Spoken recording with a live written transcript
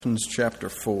Colossians chapter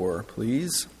 4,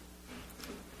 please.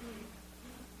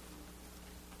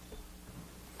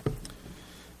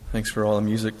 Thanks for all the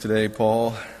music today,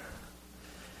 Paul,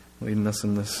 leading us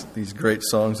in these great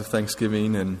songs of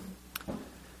thanksgiving and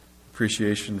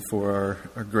appreciation for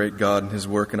our great God and His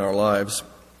work in our lives.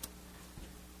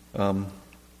 I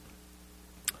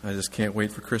just can't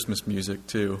wait for Christmas music,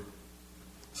 too.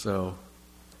 So,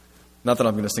 not that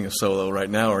I'm going to sing a solo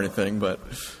right now or anything, but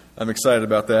I'm excited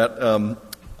about that.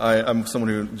 I'm someone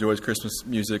who enjoys Christmas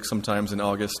music sometimes in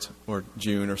August or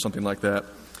June or something like that.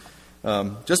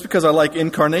 Just because I like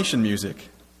incarnation music.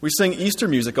 We sing Easter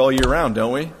music all year round,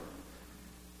 don't we?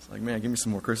 It's like, man, give me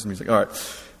some more Christmas music. All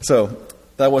right. So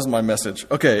that wasn't my message.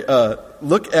 Okay.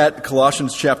 Look at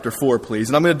Colossians chapter 4, please.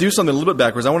 And I'm going to do something a little bit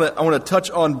backwards. I want to touch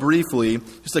on briefly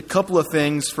just a couple of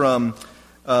things from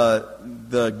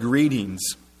the greetings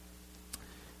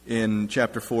in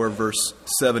chapter 4, verse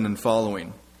 7 and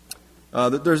following.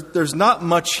 There's not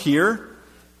much here,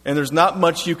 and there's not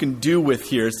much you can do with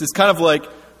here. It's kind of like,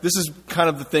 this is kind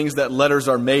of the things that letters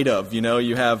are made of. You know,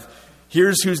 you have,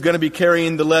 here's who's going to be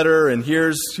carrying the letter, and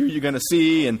here's who you're going to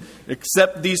see, and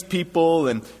accept these people,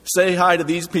 and say hi to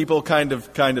these people kind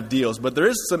of deals. But there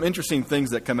is some interesting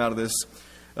things that come out of this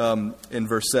in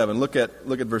verse 7. Look at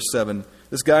verse 7.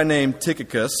 This guy named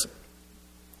Tychicus,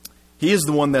 he is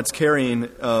the one that's carrying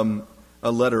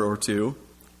a letter or two.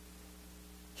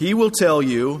 He will tell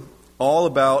you all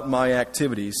about my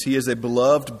activities. He is a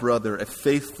beloved brother, a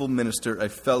faithful minister, a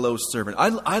fellow servant.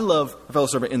 I love a fellow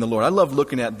servant in the Lord. I love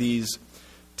looking at these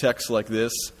texts like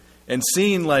this and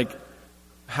seeing like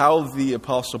how the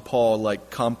Apostle Paul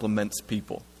like compliments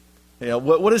people. You know,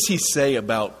 what does he say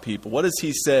about people? What does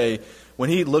he say when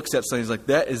he looks at something? He's like,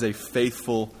 that is a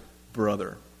faithful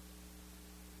brother,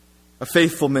 a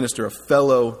faithful minister, a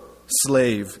fellow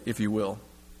slave, if you will.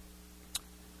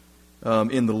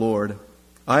 In the Lord.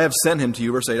 I have sent him to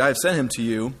you, verse 8, I have sent him to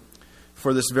you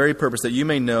for this very purpose, that you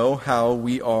may know how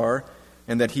we are,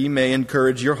 and that he may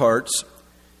encourage your hearts.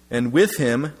 And with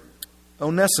him,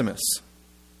 Onesimus,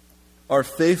 our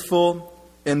faithful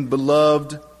and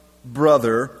beloved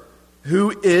brother,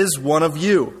 who is one of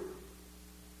you.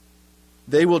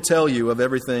 They will tell you of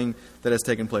everything that has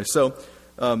taken place. So,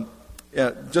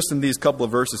 just in these couple of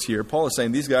verses here, Paul is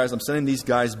saying, I'm sending these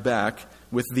guys back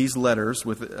with these letters,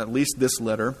 with at least this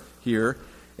letter here,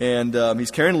 and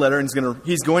he's carrying a letter, and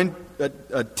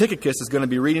Tychicus is going to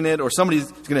be reading it, or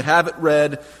somebody's going to have it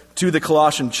read to the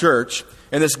Colossian church,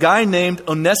 and this guy named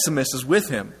Onesimus is with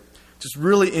him, which is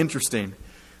really interesting.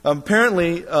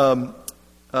 Apparently,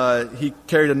 he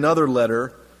carried another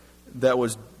letter that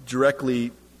was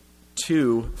directly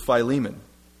to Philemon,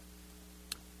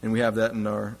 and we have that in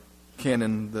our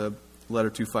canon, the letter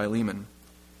to Philemon.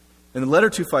 In the letter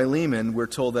to Philemon, we're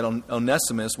told that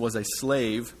Onesimus was a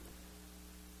slave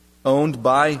owned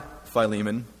by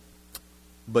Philemon,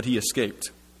 but he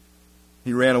escaped.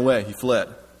 He ran away. He fled.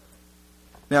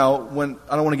 Now, I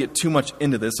don't want to get too much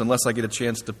into this unless I get a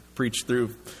chance to preach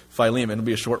through Philemon. It'll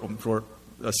be a short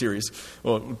series.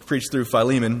 We'll preach through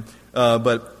Philemon.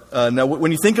 But now,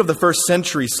 when you think of the first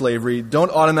century slavery, don't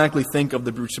automatically think of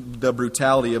the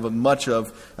brutality of much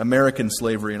of American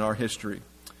slavery in our history.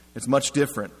 It's much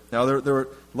different. Now, there were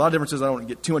a lot of differences. I don't want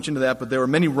to get too much into that, but there were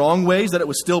many wrong ways that it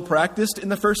was still practiced in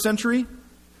the first century.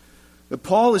 But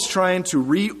Paul is trying to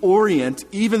reorient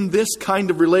even this kind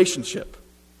of relationship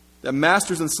that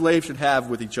masters and slaves should have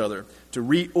with each other, to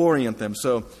reorient them.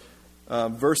 So,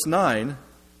 verse 9,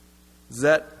 does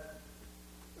that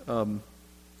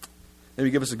maybe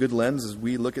give us a good lens as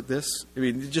we look at this? I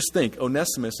mean, just think,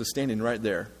 Onesimus is standing right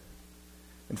there,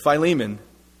 and Philemon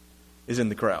is in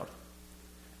the crowd.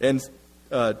 And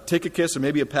Tychicus, or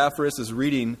maybe Epaphras, is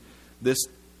reading this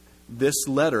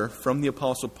letter from the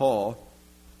Apostle Paul.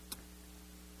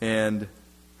 And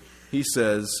he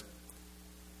says,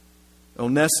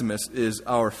 Onesimus is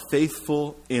our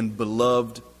faithful and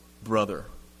beloved brother,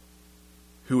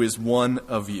 who is one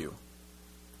of you.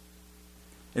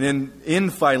 And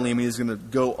in Philemon, he's going to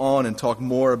go on and talk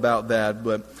more about that.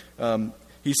 But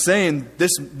he's saying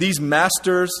this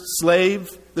master-slave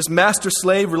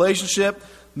relationship,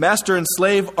 master and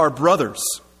slave are brothers.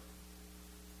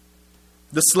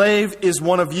 The slave is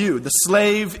one of you. The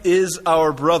slave is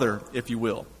our brother, if you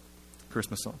will.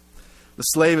 Christmas song. The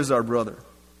slave is our brother.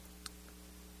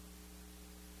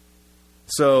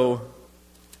 So,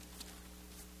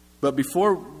 but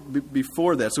before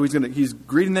that, so he's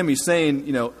greeting them. He's saying,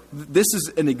 this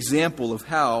is an example of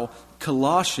how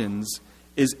Colossians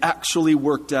is actually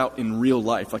worked out in real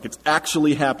life. Like it's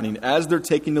actually happening as they're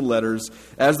taking the letters,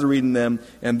 as they're reading them,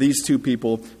 and these two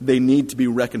people, they need to be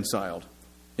reconciled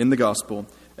in the gospel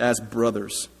as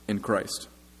brothers in Christ.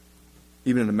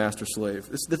 even in a master-slave.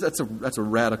 That's a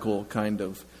radical kind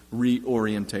of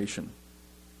reorientation.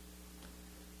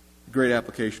 Great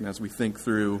application as we think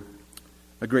through,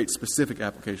 a great specific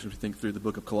application as we think through the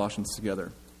book of Colossians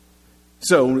together.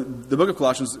 So, the book of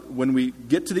Colossians, when we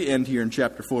get to the end here in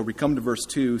chapter 4, we come to verse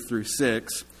 2 through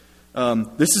 6.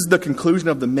 This is the conclusion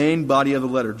of the main body of the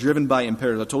letter, driven by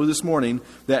imperatives. I told you this morning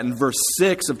that in verse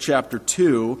 6 of chapter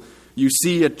 2, you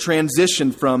see a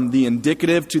transition from the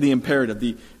indicative to the imperative.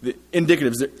 The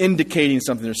indicatives, they're indicating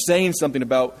something. They're saying something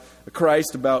about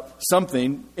Christ, about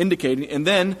something, indicating. And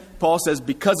then Paul says,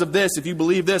 because of this, if you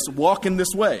believe this, walk in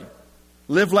this way.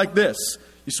 Live like this.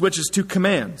 He switches to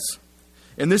commands.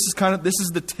 And this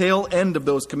is the tail end of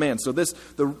those commands. So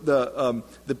the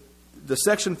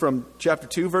section from chapter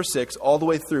 2, verse 6, all the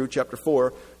way through chapter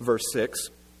 4, verse 6,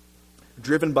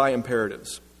 driven by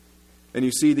imperatives. And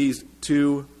you see these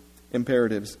two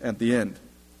imperatives at the end.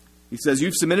 He says,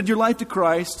 you've submitted your life to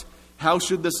Christ. How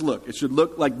should this look? It should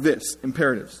look like this.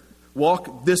 Imperatives.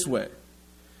 Walk this way.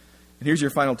 And here's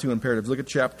your final two imperatives. Look at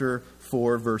chapter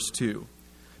 4, verse 2.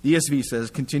 The ESV says,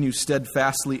 continue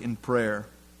steadfastly in prayer.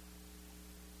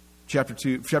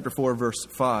 Chapter 4, verse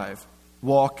 5.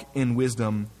 Walk in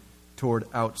wisdom toward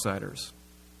outsiders.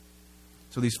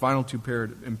 So these final two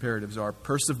imperatives are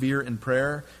persevere in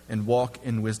prayer and walk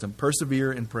in wisdom.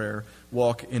 Persevere in prayer,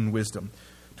 walk in wisdom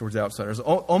towards outsiders.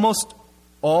 Almost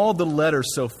all the letter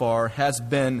so far has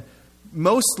been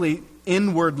mostly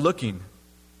inward looking.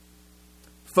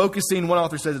 Focusing, one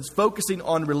author says, it's focusing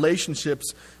on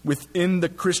relationships within the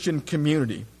Christian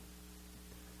community.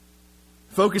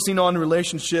 Focusing on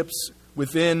relationships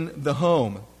within the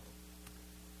home.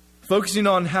 Focusing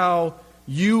on how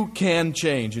you can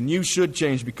change and you should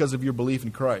change because of your belief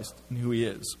in Christ and who He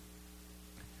is.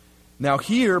 Now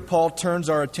here, Paul turns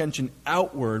our attention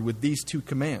outward with these two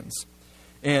commands.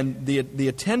 And the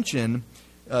attention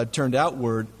turned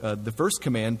outward, the first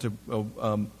command to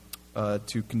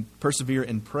persevere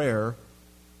in prayer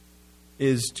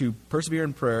is to persevere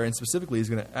in prayer, and specifically he's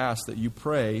going to ask that you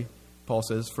pray, Paul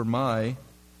says, for my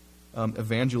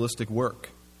evangelistic work.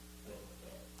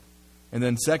 And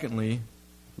then secondly,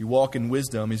 you walk in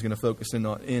wisdom. He's going to focus in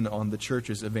on the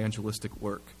church's evangelistic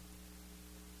work.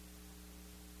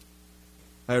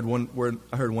 I heard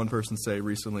one person say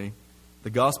recently, the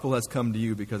gospel has come to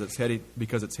you because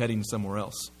it's heading somewhere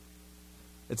else.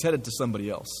 It's headed to somebody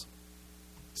else.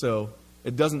 So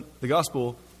the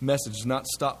gospel message does not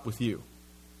stop with you.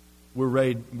 We're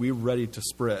ready to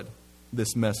spread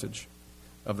this message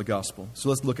of the gospel. So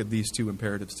let's look at these two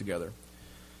imperatives together.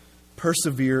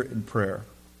 Persevere in prayer.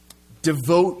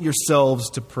 Devote yourselves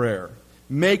to prayer.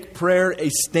 Make prayer a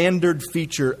standard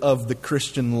feature of the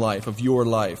Christian life, of your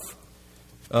life.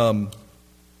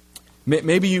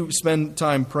 Maybe you spend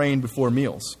time praying before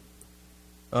meals.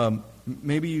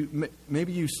 Maybe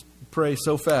you pray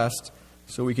so fast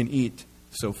so we can eat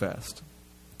so fast.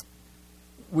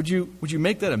 Would you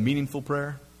make that a meaningful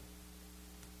prayer?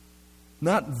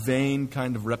 Not vain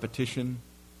kind of repetition.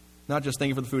 Not just thank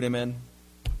you for the food, amen.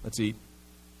 Let's eat.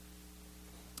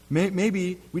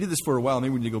 Maybe we did this for a while.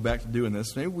 Maybe we need to go back to doing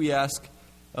this. Maybe we ask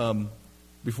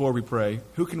before we pray,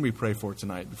 who can we pray for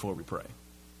tonight before we pray?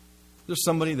 There's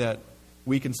somebody that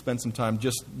we can spend some time,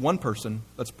 just one person,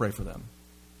 let's pray for them.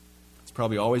 It's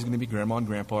probably always going to be Grandma and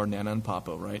Grandpa or Nana and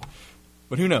Papa, right?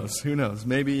 But who knows? Who knows?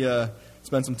 Maybe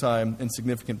spend some time in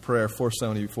significant prayer for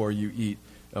somebody before you eat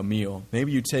a meal.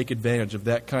 Maybe you take advantage of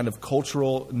that kind of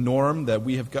cultural norm that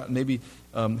we have gotten. Maybe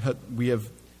we have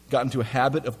gotten to a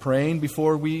habit of praying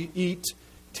before we eat.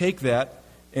 Take that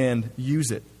and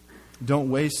use it. Don't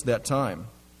waste that time.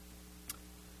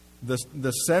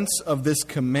 The sense of this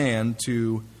command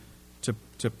to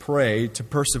pray, to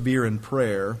persevere in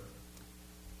prayer,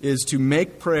 is to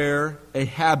make prayer a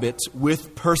habit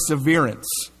with perseverance.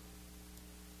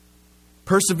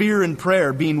 Persevere in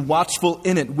prayer, being watchful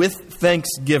in it with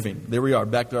thanksgiving. There we are,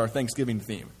 back to our Thanksgiving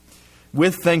theme.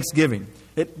 With thanksgiving.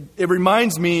 It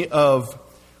reminds me of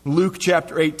Luke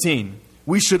chapter 18.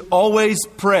 We should always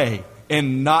pray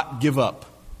and not give up.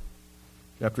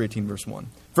 Chapter 18, verse 1.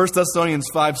 1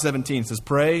 Thessalonians 5:17 says,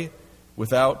 pray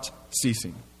without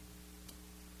ceasing.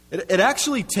 It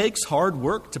actually takes hard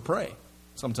work to pray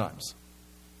sometimes.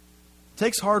 It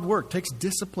takes hard work, it takes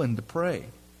discipline to pray.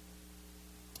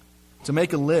 To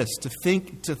make a list,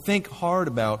 to think hard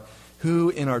about who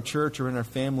in our church or in our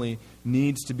family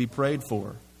needs to be prayed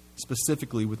for,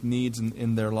 specifically with needs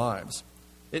in their lives.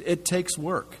 It takes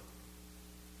work.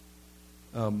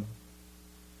 I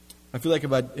feel like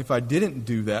if I didn't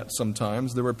do that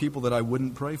sometimes, there were people that I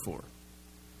wouldn't pray for.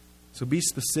 So be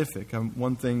specific.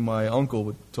 One thing my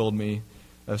uncle told me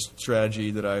a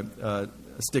strategy that I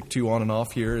stick to on and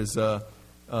off here is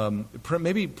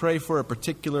maybe pray for a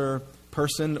particular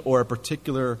person or a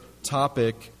particular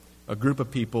topic, a group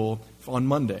of people on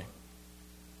Monday.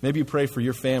 Maybe you pray for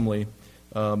your family,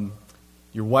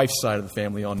 your wife's side of the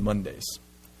family on Mondays.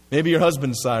 Maybe your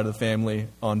husband's side of the family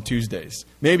on Tuesdays.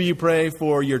 Maybe you pray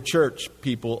for your church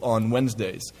people on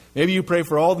Wednesdays. Maybe you pray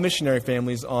for all the missionary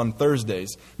families on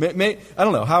Thursdays. I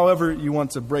don't know, however you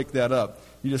want to break that up.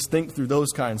 You just think through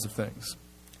those kinds of things.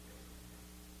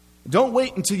 Don't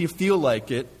wait until you feel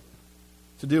like it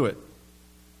to do it.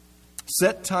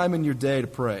 Set time in your day to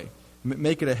pray.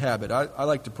 Make it a habit. I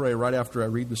like to pray right after I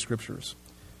read the Scriptures.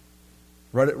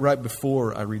 Right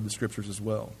before I read the Scriptures as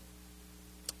well.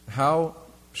 How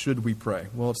should we pray?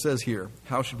 Well, it says here,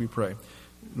 how should we pray?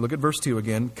 Look at verse 2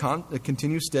 again.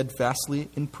 Continue steadfastly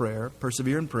in prayer,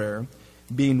 persevere in prayer,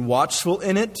 being watchful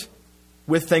in it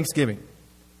with thanksgiving.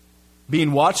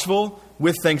 Being watchful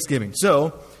with thanksgiving.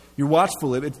 So, you're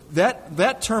watchful.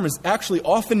 That term is actually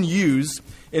often used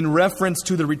in reference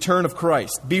to the return of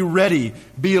Christ. Be ready,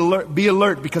 be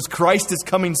alert, because Christ is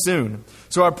coming soon.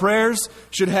 So our prayers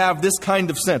should have this kind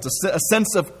of sense, a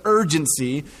sense of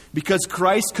urgency, because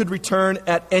Christ could return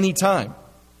at any time.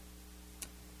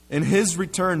 And His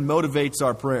return motivates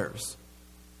our prayers,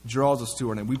 draws us to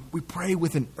our name. We pray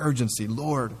with an urgency.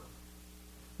 Lord,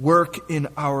 work in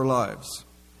our lives.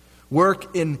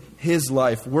 Work in his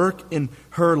life. Work in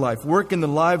her life. Work in the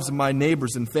lives of my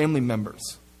neighbors and family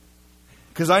members.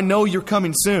 Because I know you're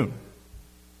coming soon.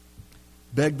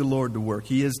 Beg the Lord to work.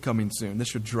 He is coming soon. This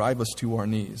should drive us to our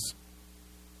knees.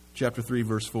 Chapter 3,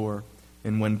 verse 4.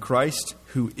 And when Christ,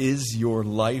 who is your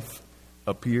life,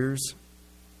 appears,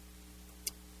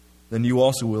 then you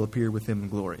also will appear with him in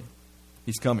glory.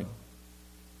 He's coming.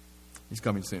 He's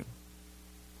coming soon.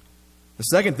 The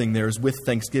second thing there is with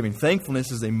thanksgiving.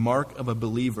 Thankfulness is a mark of a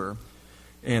believer,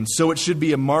 and so it should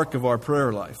be a mark of our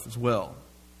prayer life as well.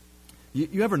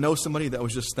 You ever know somebody that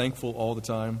was just thankful all the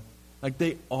time? Like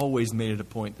they always made it a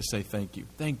point to say thank you,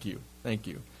 thank you, thank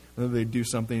you. Whenever they do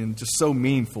something, and just so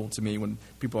meaningful to me when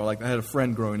people are like, I had a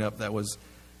friend growing up that was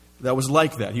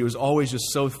like that. He was always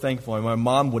just so thankful, and my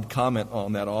mom would comment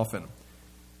on that often.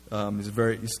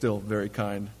 He's still a very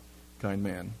kind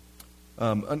man.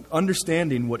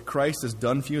 Understanding what Christ has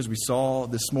done for you, as we saw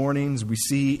this morning, as we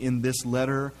see in this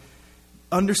letter,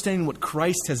 understanding what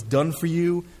Christ has done for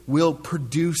you will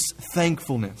produce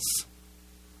thankfulness.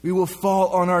 We will fall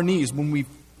on our knees when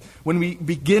we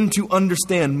begin to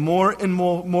understand more and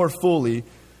more fully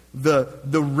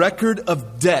the record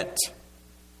of debt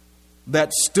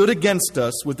that stood against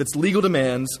us with its legal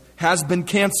demands has been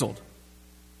canceled.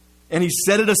 And He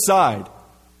set it aside.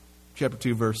 Chapter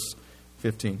 2, verse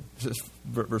 15.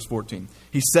 Verse 14.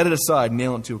 He set it aside,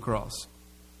 nailed it to a cross.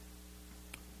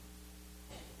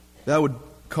 That would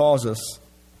cause us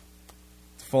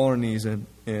to fall on our knees and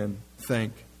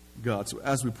thank God. So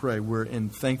as we pray, we're in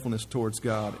thankfulness towards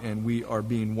God, and we are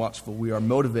being watchful. We are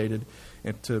motivated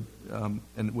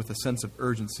and with a sense of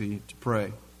urgency to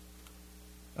pray.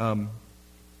 And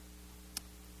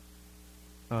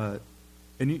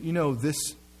you know this,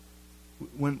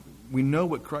 when we know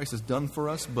what Christ has done for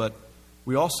us, but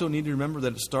we also need to remember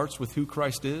that it starts with who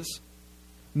Christ is.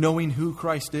 Knowing who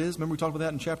Christ is. Remember we talked about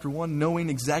that in chapter 1? Knowing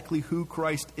exactly who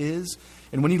Christ is.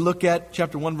 And when you look at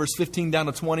chapter 1, verse 15 down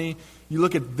to 20, you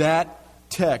look at that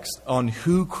text on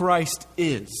who Christ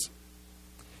is.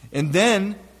 And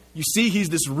then you see He's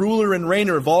this ruler and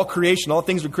reigner of all creation. All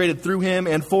things were created through Him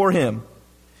and for Him.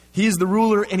 He is the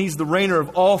ruler and He's the reigner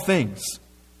of all things.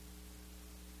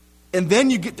 And then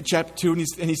you get to chapter 2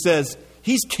 and he says,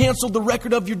 He's canceled the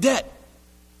record of your debt.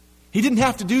 He didn't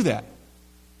have to do that.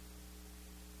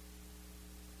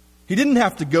 He didn't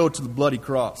have to go to the bloody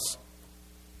cross.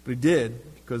 But He did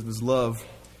because of His love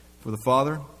for the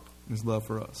Father and His love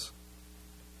for us.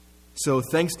 So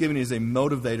thanksgiving is a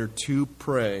motivator to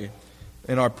pray,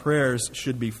 and our prayers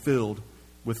should be filled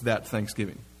with that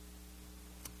thanksgiving.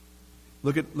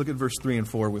 Look at verse 3 and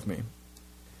 4 with me.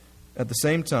 At the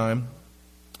same time,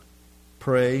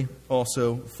 pray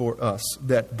also for us,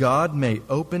 that God may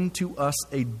open to us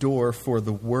a door for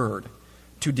the word,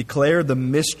 to declare the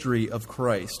mystery of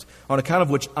Christ, on account of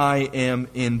which I am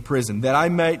in prison, that I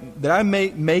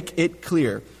may make it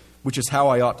clear, which is how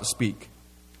I ought to speak.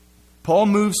 Paul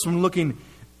moves from looking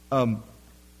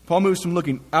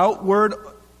outward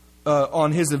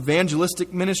on his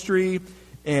evangelistic ministry,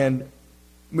 and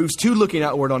moves to looking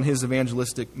outward on his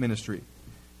evangelistic ministry.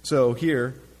 So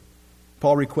here,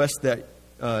 Paul requests that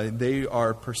they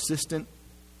are persistent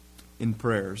in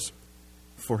prayers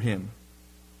for him.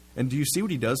 And do you see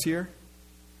what he does here?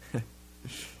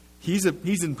 He's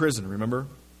in prison, remember?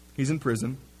 he's in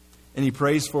prison, and he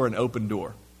prays for an open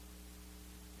door.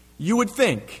 You would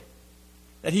think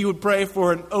that he would pray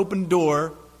for an open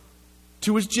door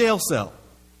to his jail cell.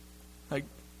 Like,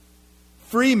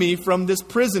 free me from this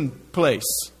prison place.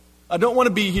 I don't want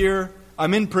to be here.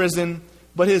 I'm in prison.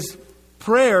 But his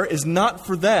prayer is not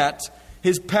for that.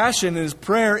 His passion and his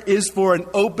prayer is for an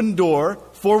open door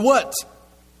for what?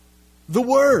 The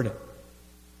Word.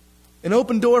 An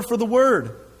open door for the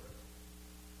Word.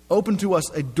 Open to us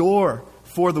a door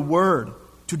for the Word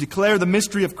to declare the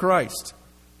mystery of Christ,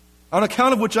 on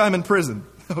account of which I am in prison.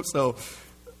 He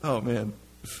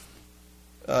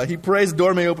prays the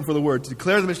door may open for the Word to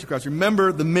declare the mystery of Christ.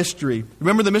 Remember the mystery.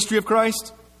 Remember the mystery of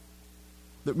Christ?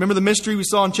 Remember the mystery we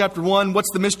saw in chapter 1?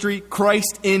 What's the mystery?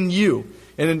 Christ in you.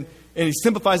 And he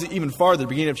simplifies it even farther at the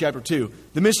beginning of chapter 2.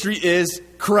 The mystery is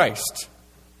Christ.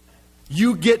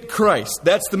 You get Christ.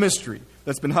 That's the mystery.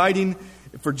 That's been hiding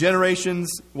for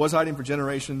generations, was hiding for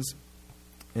generations,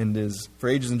 and is for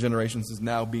ages and generations, is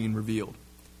now being revealed.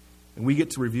 And we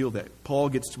get to reveal that. Paul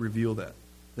gets to reveal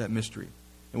that mystery.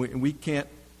 And we can't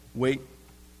wait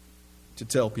to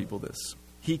tell people this.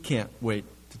 He can't wait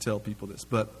to tell people this.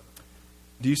 But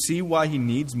do you see why he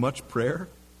needs much prayer?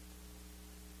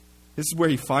 This is where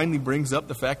he finally brings up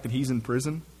the fact that he's in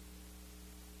prison.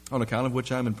 On account of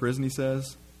which I'm in prison, he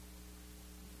says.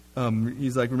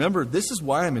 He's like, remember, this is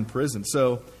why I'm in prison.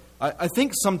 So I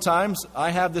think sometimes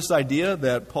I have this idea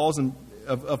that Paul's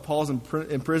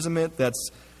imprisonment that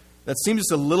seems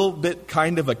just a little bit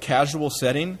kind of a casual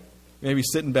setting. Maybe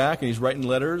sitting back and he's writing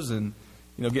letters and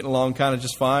getting along kind of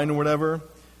just fine or whatever.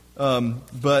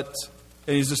 But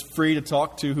he's just free to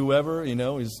talk to whoever.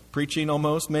 He's preaching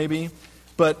almost maybe.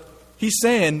 But he's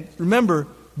saying, remember,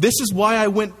 this is why I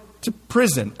went to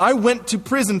prison. I went to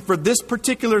prison for this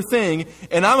particular thing,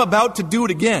 and I'm about to do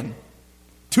it again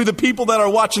to the people that are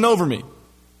watching over me.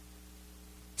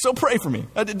 So pray for me.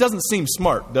 It doesn't seem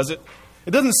smart, does it?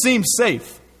 It doesn't seem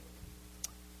safe.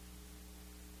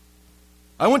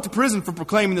 I went to prison for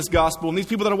proclaiming this gospel, and these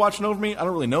people that are watching over me, I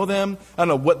don't really know them. I don't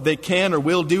know what they can or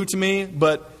will do to me,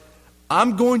 but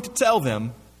I'm going to tell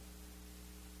them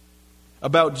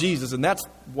about Jesus, and that's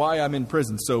why I'm in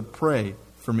prison. So pray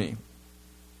for me.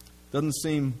 Doesn't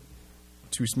seem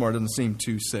too smart, doesn't seem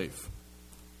too safe,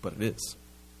 but it is.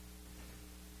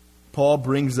 Paul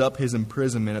brings up his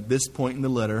imprisonment at this point in the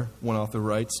letter, one author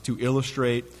writes, to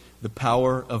illustrate the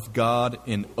power of God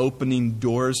in opening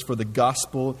doors for the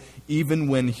gospel, even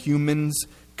when humans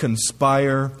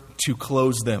conspire to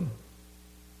close them.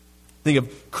 Think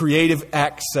of creative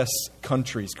access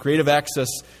countries, creative access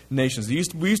nations.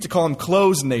 We used to call them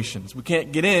closed nations. We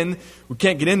can't get in. We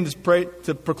can't get in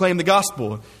to proclaim the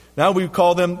gospel. Now we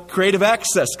call them creative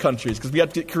access countries because we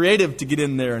have to get creative to get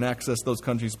in there and access those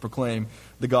countries to proclaim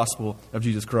the gospel of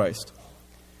Jesus Christ.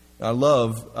 I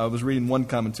was reading one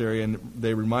commentary and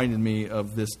they reminded me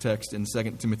of this text in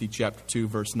 2 Timothy chapter 2,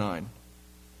 verse 9.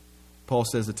 Paul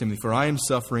says to Timothy, "For I am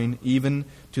suffering even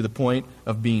to the point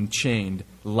of being chained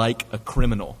like a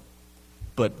criminal.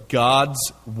 But God's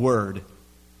word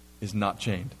is not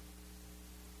chained."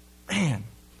 Man,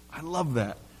 I love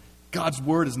that. God's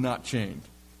word is not chained.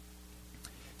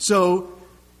 So,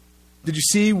 did you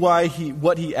see what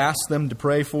he asked them to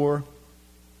pray for?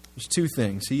 There's two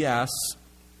things. He asks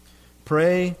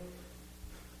the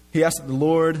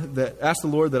Lord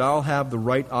that I'll have the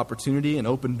right opportunity, an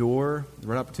open door, the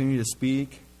right opportunity to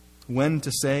speak, when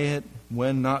to say it,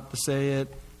 when not to say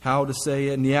it, how to say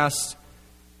it. And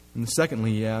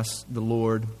secondly, he asks the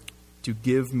Lord to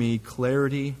give me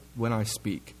clarity when I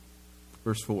speak.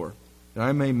 Verse 4, that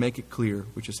I may make it clear,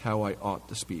 which is how I ought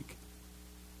to speak.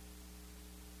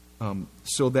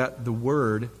 So that the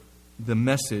word, the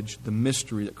message, the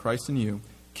mystery that Christ in you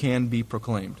can be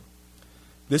proclaimed.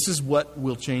 This is what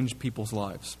will change people's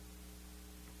lives.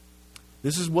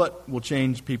 This is what will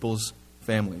change people's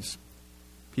families,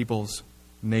 people's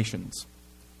nations.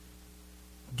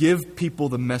 Give people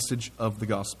the message of the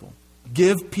gospel.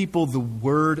 Give people the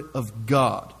word of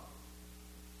God.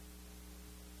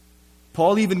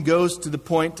 Paul even goes to the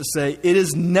point to say, it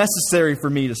is necessary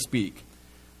for me to speak.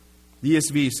 The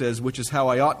ESV says, which is how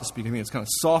I ought to speak. I mean, it's kind of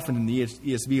softened in the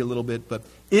ESV a little bit, but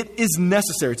it is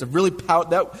necessary. It's a really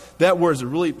that word is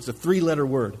it's a 3-letter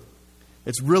word.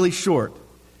 It's really short,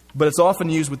 but it's often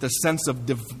used with a sense of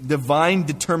divine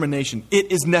determination.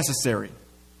 It is necessary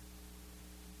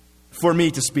for me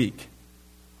to speak.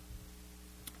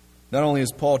 Not only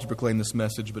is Paul to proclaim this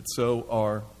message, but so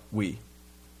are we.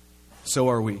 So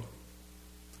are we.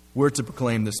 We're to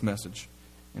proclaim this message.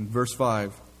 In verse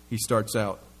 5, he starts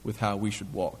out with how we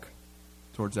should walk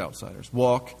towards outsiders.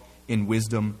 Walk in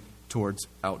wisdom towards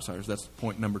outsiders. That's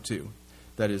point number 2.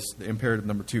 That is the imperative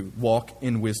number 2. Walk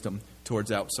in wisdom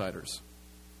towards outsiders.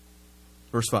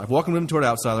 Verse 5. Walk in wisdom toward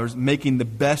outsiders, making the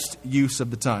best use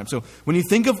of the time. So when you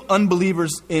think of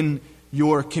unbelievers in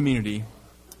your community,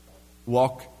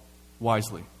 walk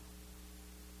wisely.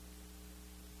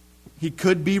 He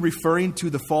could be referring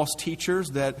to the false teachers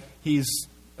that he's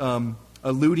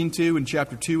alluding to in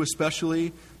chapter 2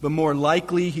 especially, but more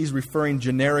likely he's referring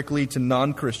generically to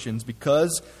non-Christians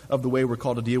because of the way we're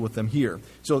called to deal with them here.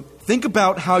 So think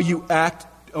about how you act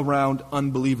around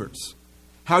unbelievers,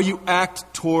 how you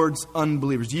act towards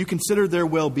unbelievers. Do you consider their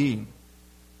well-being?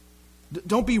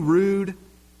 Don't be rude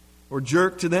or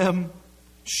jerk to them.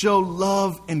 Show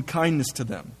love and kindness to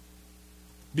them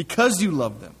because you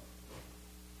love them.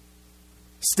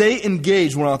 Stay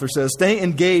engaged, one author says. Stay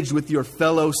engaged with your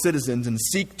fellow citizens and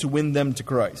seek to win them to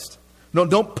Christ. No,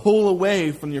 don't pull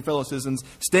away from your fellow citizens.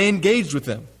 Stay engaged with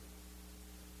them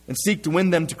and seek to win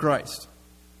them to Christ.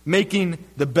 Making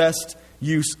the best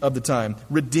use of the time.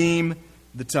 Redeem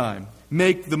the time.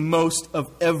 Make the most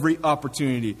of every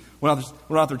opportunity. One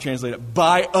author translated it.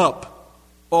 Buy up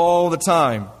all the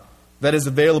time that is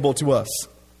available to us.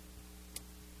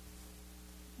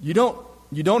 You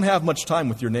don't have much time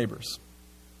with your neighbors.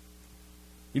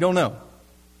 You don't know.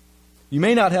 You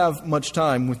may not have much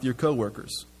time with your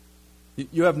coworkers.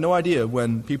 You have no idea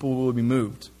when people will be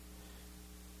moved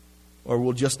or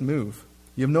will just move.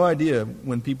 You have no idea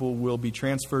when people will be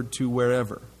transferred to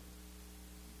wherever.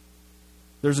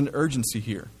 There's an urgency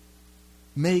here.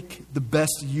 Make the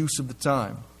best use of the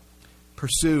time.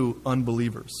 Pursue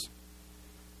unbelievers.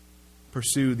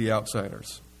 Pursue the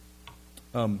outsiders.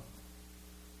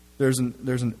 There's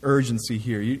an urgency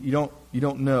here. You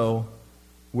don't know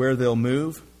where they'll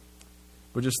move,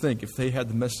 but just think, if they had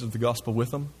the message of the gospel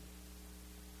with them,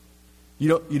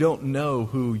 you don't know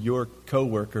who your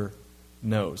coworker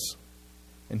knows,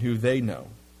 and who they know,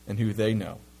 and who they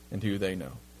know, and who they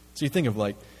know. So you think of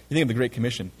the Great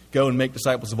Commission, go and make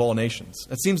disciples of all nations.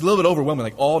 That seems a little bit overwhelming,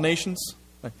 like all nations.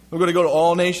 Like, we're going to go to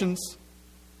all nations,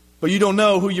 but you don't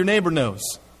know who your neighbor knows,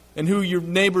 and who your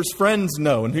neighbor's friends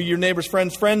know, and who your neighbor's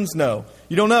friends' friends know.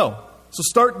 You don't know. So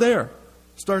start there.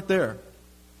 Start there.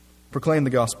 Proclaim the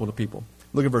gospel to people.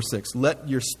 Look at verse 6. Let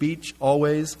your speech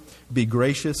always be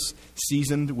gracious,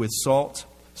 seasoned with salt,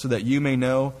 so that you may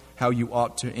know how you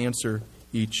ought to answer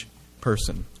each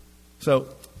person. So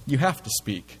you have to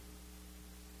speak.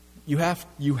 You have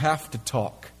to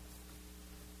talk.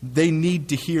 They need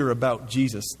to hear about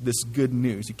Jesus, this good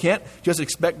news. You can't just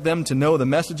expect them to know the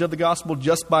message of the gospel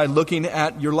just by looking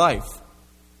at your life.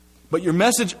 But your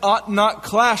message ought not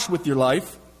clash with your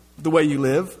life, the way you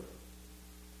live.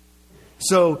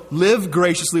 So live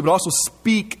graciously, but also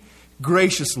speak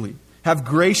graciously. Have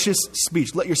gracious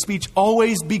speech. Let your speech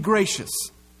always be gracious.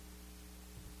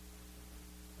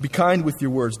 Be kind with your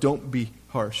words. Don't be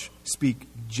harsh. Speak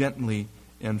gently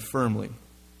and firmly.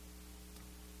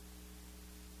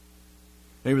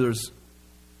 Maybe there's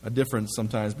a difference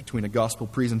sometimes between a gospel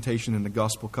presentation and a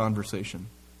gospel conversation.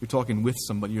 You're talking with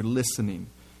somebody. You're listening.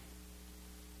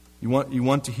 You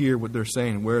want to hear what they're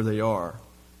saying and where they are.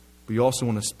 But you also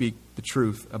want to speak the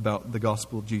truth about the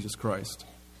gospel of Jesus Christ.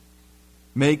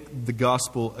 Make the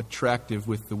gospel attractive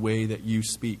with the way that you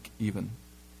speak even.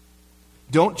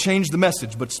 Don't change the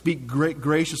message, but speak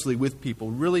graciously with people.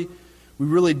 We really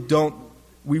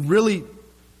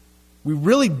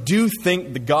do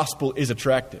think the gospel is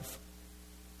attractive.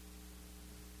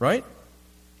 Right?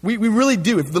 We really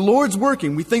do. If the Lord's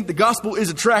working, we think the gospel is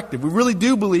attractive. We really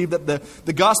do believe that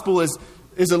the gospel is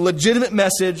a legitimate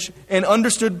message, and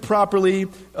understood properly,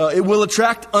 it will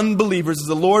attract unbelievers as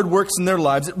the Lord works in their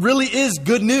lives. It really is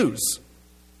good news.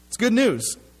 It's good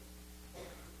news.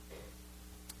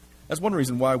 That's one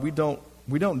reason why we don't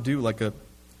do like a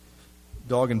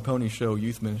dog and pony show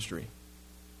youth ministry.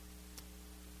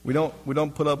 We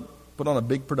don't put on a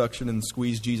big production and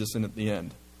squeeze Jesus in at the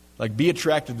end. Like, be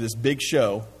attracted to this big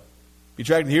show. Be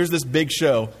attracted. Here's this big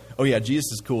show. Oh yeah,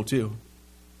 Jesus is cool too.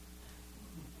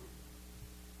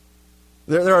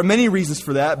 There are many reasons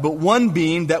for that, but one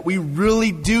being that we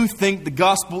really do think the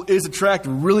gospel is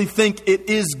attractive. We really think it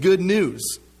is good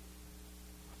news.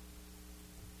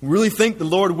 We really think the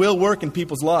Lord will work in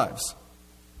people's lives.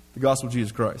 The gospel of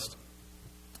Jesus Christ.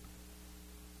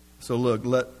 So look,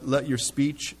 let your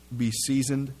speech be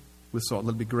seasoned with salt.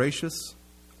 Let it be gracious,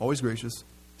 always gracious,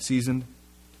 seasoned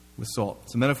with salt.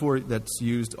 It's a metaphor that's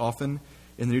used often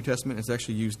in the New Testament. It's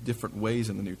actually used different ways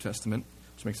in the New Testament,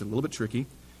 which makes it a little bit tricky.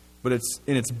 But it's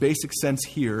in its basic sense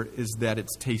here is that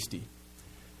it's tasty.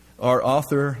 One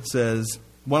author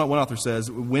says,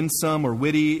 winsome or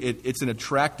witty, it's an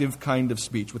attractive kind of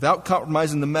speech. Without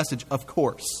compromising the message, of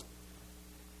course.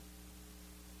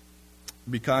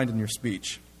 Be kind in your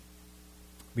speech.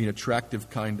 Be an attractive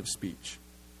kind of speech.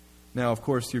 Now, of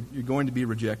course, you're going to be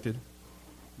rejected.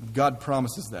 God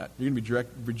promises that. You're going to be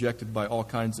rejected by all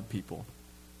kinds of people.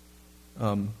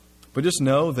 But just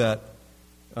know that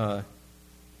the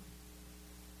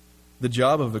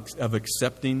job of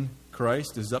accepting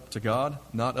Christ is up to God,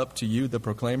 not up to you, the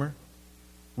proclaimer.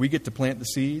 We get to plant the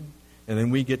seed, and then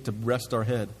we get to rest our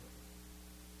head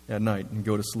at night and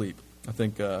go to sleep. I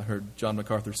think I heard John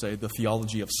MacArthur say the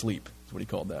theology of sleep is what he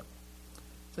called that.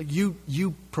 It's like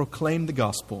you proclaim the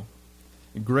gospel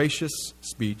in gracious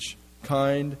speech,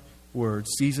 kind words,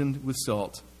 seasoned with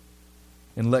salt,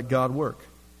 and let God work.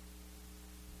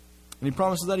 And He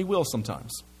promises that He will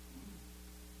sometimes.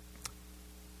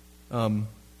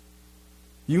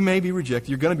 You may be rejected.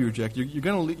 You're going to be rejected.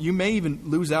 You may even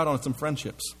lose out on some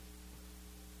friendships.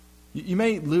 You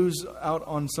may lose out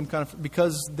on some kind of,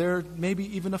 because they're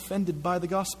maybe even offended by the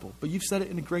gospel. But you've said it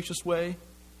in a gracious way. You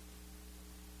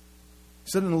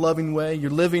said it in a loving way.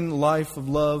 You're living a life of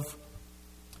love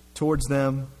towards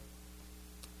them.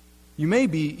 You may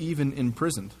be even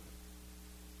imprisoned.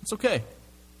 It's okay.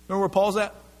 Remember where Paul's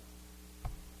at?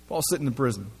 Paul's sitting in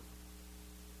prison.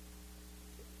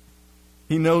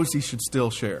 He knows he should still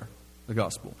share the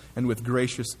gospel, and with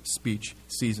gracious speech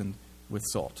seasoned with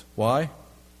salt. Why?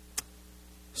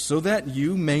 So that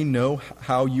you may know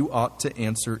how you ought to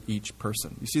answer each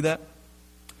person. You see that?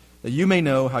 That you may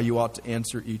know how you ought to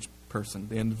answer each person.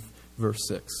 The end of verse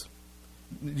 6.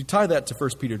 You tie that to 1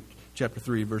 Peter chapter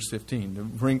 3, verse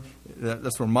 15.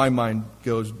 That's where my mind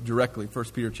goes directly. 1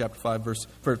 Peter chapter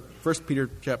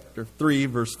 3,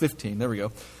 verse 15. There we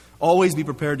go. Always be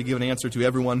prepared to give an answer to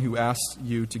everyone who asks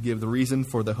you to give the reason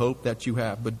for the hope that you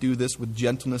have, but do this with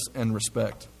gentleness and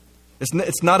respect.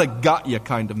 It's not a got ya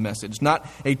kind of message. It's not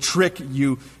a trick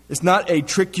you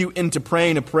into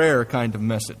praying a prayer kind of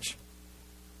message.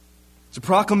 It's a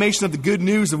proclamation of the good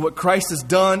news of what Christ has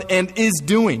done and is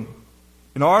doing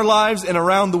in our lives and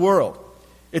around the world.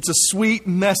 It's a sweet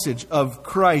message of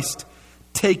Christ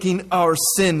taking our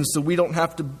sins so we don't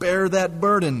have to bear that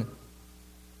burden.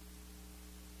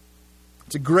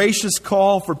 It's a gracious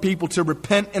call for people to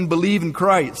repent and believe in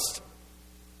Christ.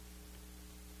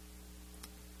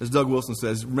 As Doug Wilson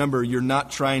says, remember, you're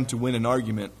not trying to win an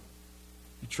argument.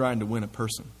 You're trying to win a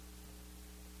person.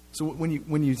 So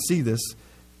when you see this,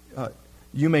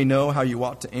 you may know how you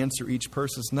ought to answer each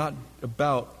person. It's not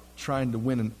about trying to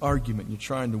win an argument. You're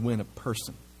trying to win a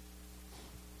person.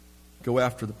 Go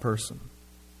after the person.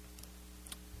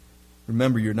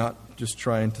 Remember, you're not just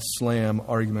trying to slam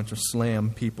arguments or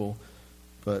slam people,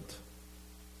 but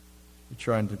you're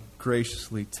trying to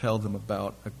graciously tell them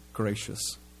about a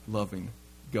gracious, loving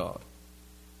God.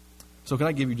 So can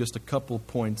I give you just a couple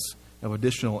points of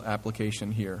additional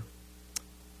application here?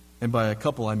 And by a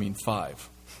couple, I mean 5.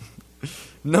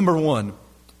 Number 1,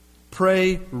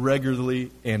 pray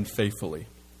regularly and faithfully.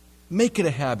 Make it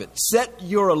a habit. Set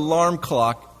your alarm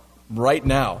clock right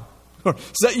now.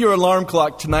 Set your alarm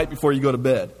clock tonight before you go to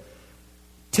bed.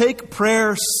 Take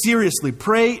prayer seriously.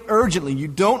 Pray urgently. You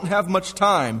don't have much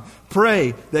time.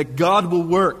 Pray that God will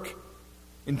work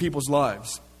in people's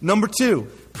lives. Number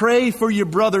 2, pray for your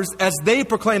brothers as they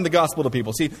proclaim the gospel to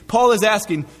people. See, Paul is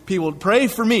asking people, pray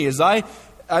for me as I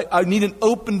need an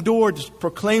open door to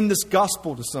proclaim this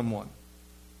gospel to someone.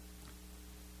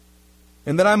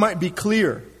 And that I might be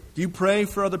clear. Do you pray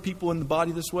for other people in the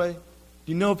body this way?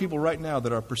 Do you know people right now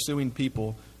that are pursuing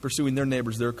their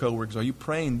neighbors, their co-workers? Are you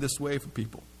praying this way for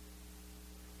people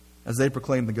as they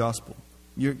proclaim the gospel?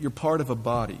 You're part of a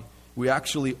body. We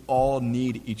actually all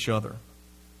need each other.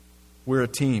 We're a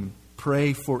team.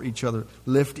 Pray for each other.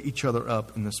 Lift each other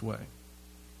up in this way.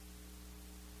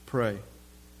 Pray.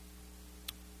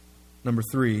 Number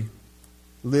 3,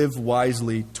 live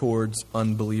wisely towards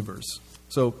unbelievers.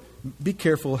 So be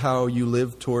careful how you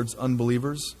live towards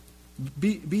unbelievers.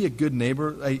 Be a good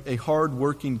neighbor, a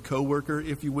hard-working co-worker,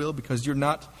 if you will, because you're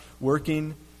not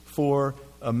working for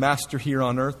a master here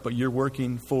on earth, but you're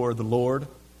working for the Lord.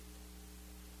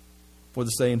 What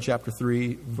does it say in chapter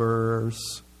 3,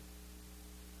 verse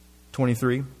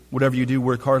 23? Whatever you do,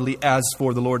 work heartily as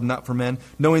for the Lord and not for men,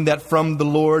 knowing that from the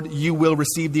Lord you will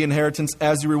receive the inheritance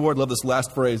as your reward. Love this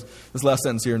last phrase, this last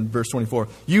sentence here in verse 24.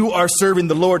 You are serving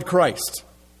the Lord Christ.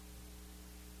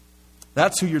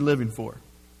 That's who you're living for.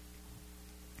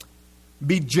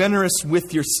 Be generous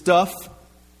with your stuff,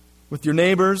 with your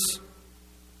neighbors.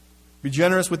 Be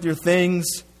generous with your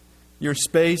things, your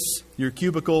space, your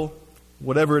cubicle,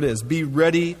 whatever it is. Be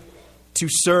ready to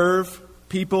serve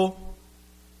people.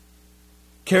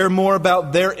 Care more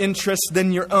about their interests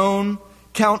than your own.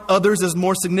 Count others as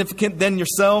more significant than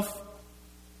yourself.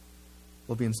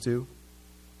 Philippians 2.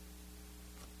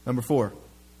 Number 4,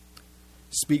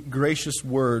 speak gracious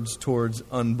words towards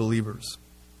unbelievers.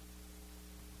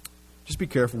 Just be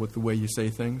careful with the way you say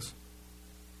things.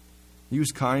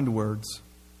 Use kind words.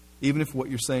 Even if what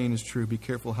you're saying is true, be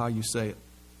careful how you say it.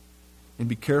 And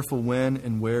be careful when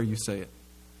and where you say it.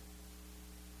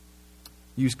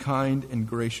 Use kind and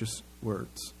gracious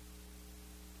words,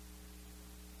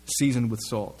 seasoned with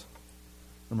salt.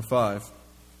 Number 5,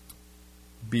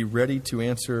 be ready to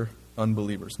answer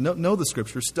unbelievers. Know the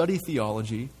Scripture, study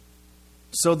theology,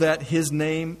 so that His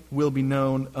name will be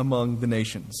known among the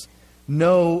nations.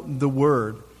 Know the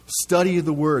Word. Study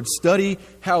the Word. Study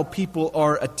how people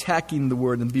are attacking the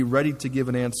Word and be ready to give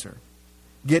an answer.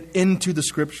 Get into the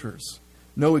Scriptures.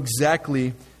 Know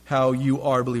exactly how you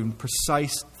are believing.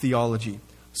 Precise theology.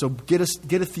 So get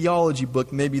a theology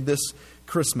book maybe this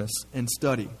Christmas and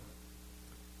study.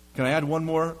 Can I add one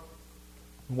more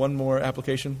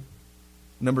application?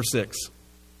 Number 6.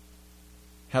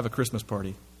 Have a Christmas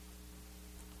party.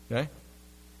 Okay?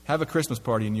 Have a Christmas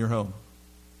party in your home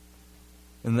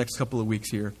in the next couple of weeks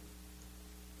here.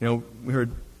 You know, we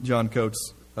heard John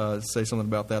Coates say something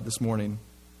about that this morning.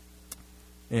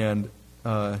 And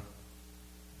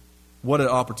what an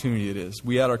opportunity it is.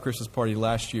 We had our Christmas party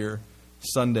last year,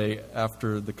 Sunday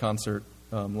after the concert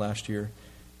last year.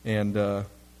 And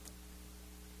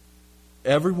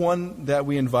everyone that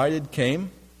we invited came,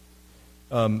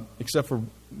 except for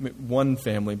one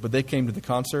family, but they came to the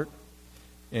concert.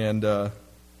 And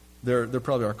they're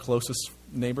probably our closest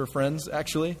neighbor friends,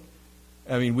 actually.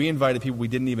 I mean, we invited people we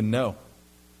didn't even know,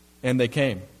 and they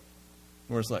came.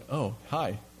 We're just like, oh,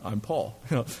 hi, I'm Paul.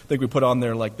 I think we put on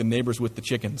there like the neighbors with the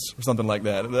chickens or something like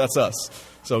that. That's us.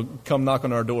 So come knock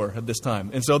on our door at this time.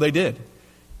 And so they did.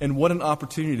 And what an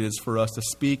opportunity it is for us to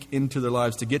speak into their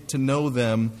lives, to get to know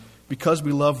them because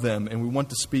we love them and we want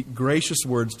to speak gracious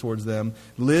words towards them,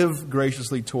 live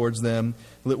graciously towards them,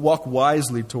 walk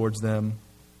wisely towards them,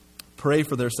 pray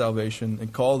for their salvation,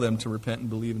 and call them to repent and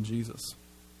believe in Jesus.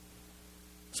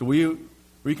 So will you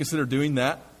consider doing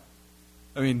that?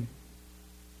 I mean,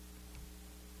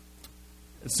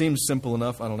 it seems simple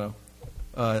enough. I don't know.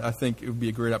 I think it would be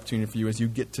a great opportunity for you as you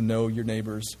get to know your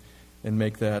neighbors and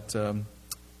make that a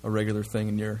regular thing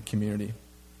in your community.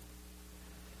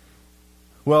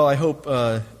 Well, I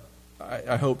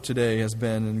hope today has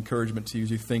been an encouragement to you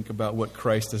as you think about what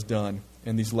Christ has done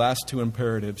and these last 2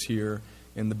 imperatives here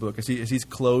in the book. As he's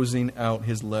closing out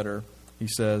his letter, he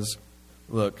says,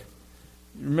 look,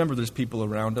 remember there's people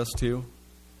around us too.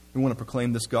 We want to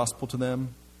proclaim this gospel to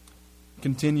them.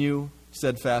 Continue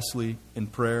steadfastly in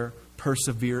prayer,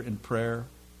 persevere in prayer,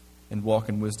 and walk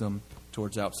in wisdom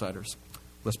towards outsiders.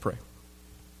 Let's pray.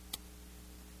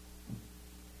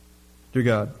 Dear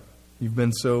God, you've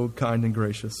been so kind and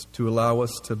gracious to allow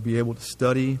us to be able to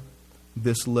study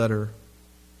this letter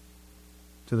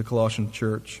to the Colossian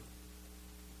church.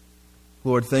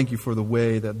 Lord, thank you for the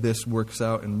way that this works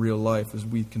out in real life as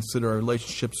we consider our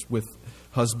relationships with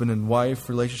husband and wife,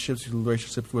 relationships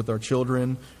with our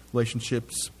children,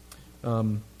 relationships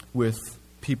with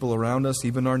people around us,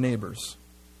 even our neighbors.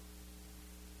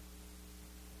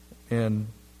 And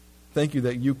thank you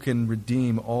that you can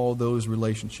redeem all those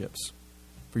relationships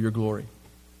for your glory.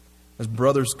 As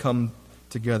brothers come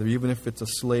together, even if it's a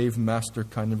slave-master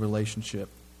kind of relationship,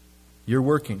 you're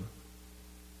working.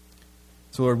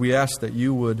 So, Lord, we ask that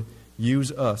you would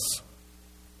use us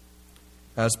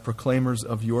as proclaimers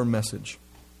of your message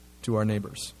to our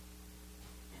neighbors.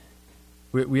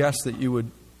 We ask that you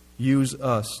would use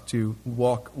us to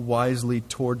walk wisely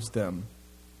towards them,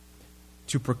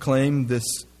 to proclaim this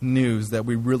news that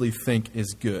we really think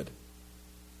is good.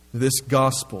 This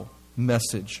gospel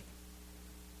message.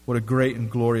 What a great and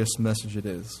glorious message it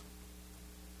is.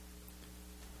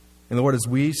 And Lord, as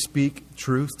we speak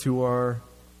truth to our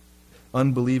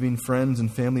unbelieving friends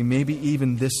and family, maybe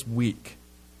even this week,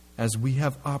 as we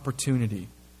have opportunity,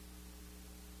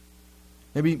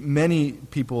 maybe many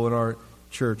people in our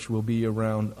church will be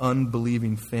around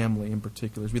unbelieving family in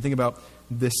particular. As we think about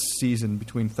this season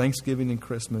between Thanksgiving and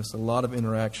Christmas, a lot of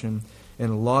interaction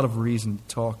and a lot of reason to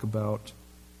talk about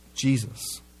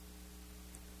Jesus.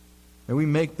 May we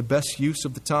make the best use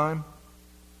of the time.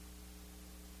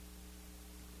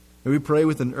 May we pray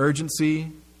with an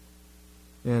urgency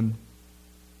and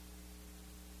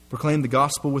proclaim the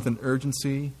gospel with an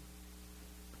urgency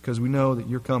because we know that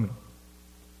you're coming.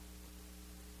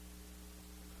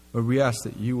 Lord, we ask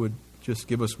that you would just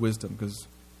give us wisdom because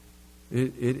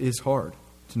it is hard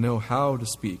to know how to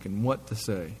speak and what to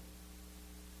say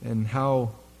and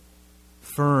how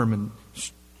firm and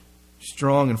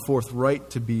strong and forthright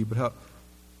to be, but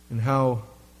how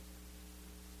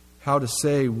to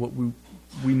say what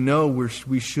we know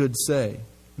we should say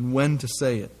and when to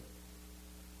say it.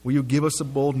 Will you give us a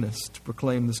boldness to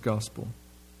proclaim this gospel,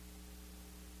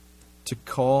 to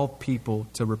call people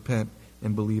to repent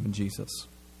and believe in Jesus?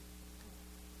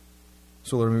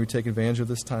 So, Lord, may we take advantage of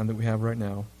this time that we have right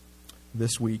now,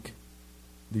 this week,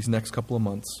 these next couple of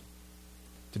months,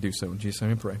 to do so. In Jesus'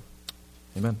 name we pray.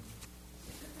 Amen.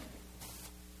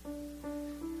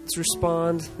 Let's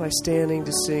respond by standing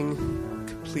to sing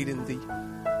Complete in Thee.